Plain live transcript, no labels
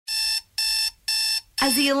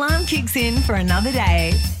as the alarm kicks in for another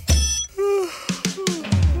day.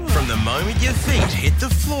 From the moment your feet hit the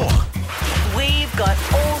floor, We've got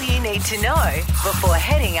all you need to know before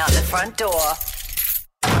heading out the front door.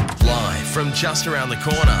 live from just around the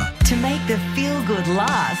corner, To make the feel-good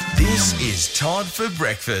last, this is Todd for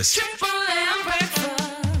Breakfast.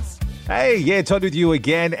 Hey, yeah, Todd with you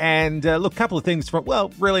again. And look, a couple of things from,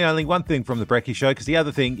 well, really only one thing from the Breaky Show, because the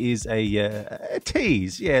other thing is a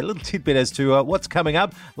tease. Yeah, a little tidbit as to what's coming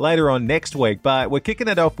up later on next week. But we're kicking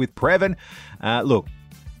it off with Previn. Look,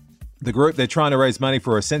 the group, they're trying to raise money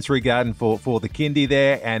for a sensory garden for the kindy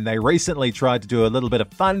there, and they recently tried to do a little bit of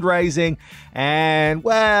fundraising, and,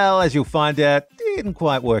 well, as you'll find out, didn't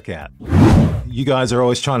quite work out. You guys are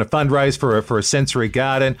always trying to fundraise for a sensory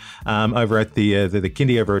garden over at the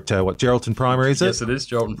kindy over at Geraldton Primary, is it? Yes, it is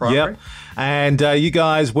Geraldton Primary. Yep. And you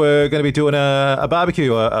guys were going to be doing a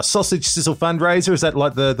barbecue, a sausage sizzle fundraiser. Is that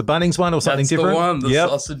like the Bunnings one or something different? That's the one, the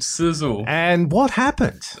sausage sizzle. And what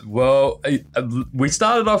happened? Well, we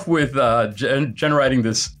started off with generating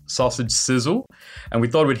this sausage sizzle, and we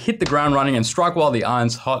thought we'd hit the ground running and strike while the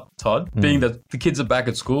iron's hot, Todd, being that the kids are back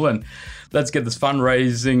at school, and let's get this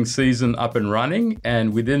fundraising season up and running.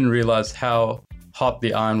 And we didn't realize how hot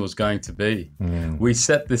the iron was going to be. We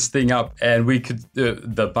set this thing up, and we could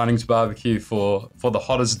the Bunnings barbecue for the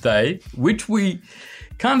hottest day, which we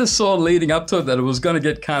kind of saw leading up to it that it was going to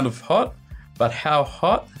get kind of hot. But how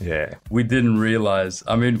hot? Yeah. We didn't realize.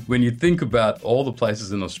 I mean, when you think about all the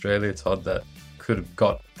places in Australia, Todd, that could have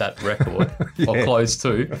got that record or close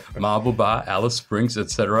to, Marble Bar, Alice Springs,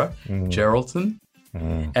 etc., Geraldton.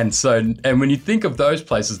 And when you think of those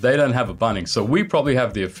places, they don't have a Bunnings. So we probably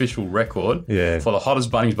have the official record for the hottest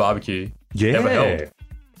Bunnings barbecue ever held.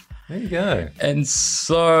 There you go. And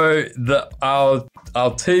so our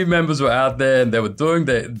team members were out there, and they were doing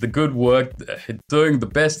the good work, doing the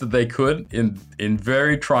best that they could in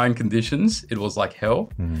very trying conditions. It was like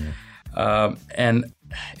hell. And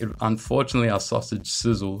unfortunately, our sausage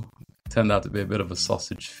sizzle turned out to be a bit of a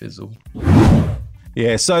sausage fizzle.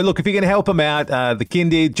 Yeah, so look, if you can help them out, the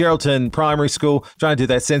kindy, Geraldton Primary School, trying to do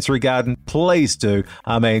that sensory garden, please do.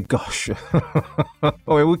 I mean, gosh,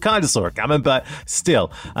 we kind of saw it coming, but still,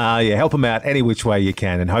 help them out any which way you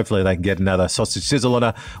can, and hopefully they can get another sausage sizzle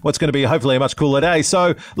on what's going to be hopefully a much cooler day.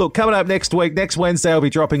 So, look, coming up next week, next Wednesday, I'll be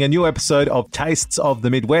dropping a new episode of Tastes of the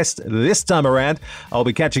Midwest. This time around, I'll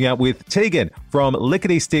be catching up with Tegan from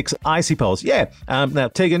Lickety Sticks Icy Poles. Yeah, now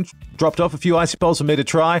Tegan dropped off a few icy poles for me to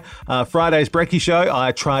try. Friday's Breaky Show,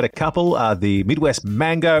 I tried a couple. The Midwest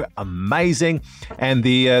Mango, amazing, and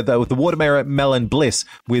the Watermelon Bliss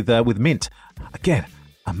with mint, again,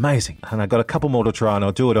 amazing. And I got a couple more to try, and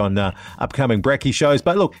I'll do it on upcoming Breaky shows.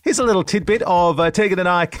 But look, here's a little tidbit of Tegan and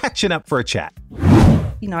I catching up for a chat.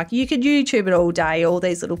 You know, you could YouTube it all day, all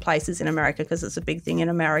these little places in America, because it's a big thing in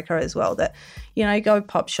America as well, that, you know, go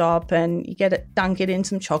pop shop and you dunk it in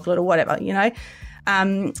some chocolate or whatever, you know.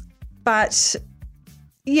 But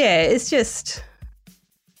yeah, it's just,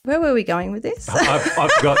 where were we going with this?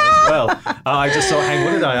 I've forgotten as well. I just thought,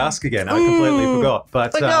 what did I ask again? I completely forgot.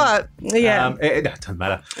 But Yeah. It doesn't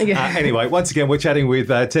matter. Yeah. Anyway, once again, we're chatting with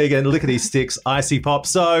Tegan, Lickety Sticks Icy Pop.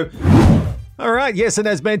 So, all right, yes, and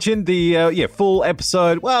as mentioned, the full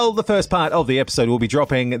episode, well, the first part of the episode will be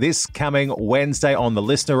dropping this coming Wednesday on the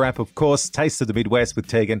listener app, of course. Taste of the Midwest with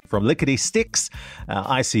Tegan from Lickety Sticks,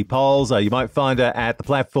 Icy Poles. You might find her at the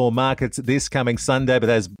platform markets this coming Sunday, but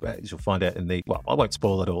as you'll find out I won't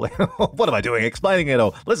spoil it all. What am I doing explaining it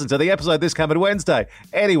all? Listen to the episode this coming Wednesday.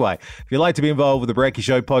 Anyway, if you'd like to be involved with the Breaky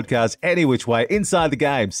Show podcast any which way, inside the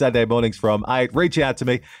game, Saturday mornings from 8, reach out to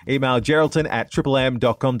me, email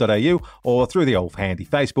geraldton@triplem.com.au, or through the old handy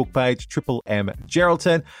Facebook page, Triple M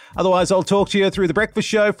Geraldton. Otherwise, I'll talk to you through the breakfast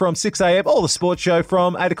show from 6 a.m. or the sports show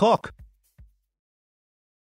from 8 o'clock.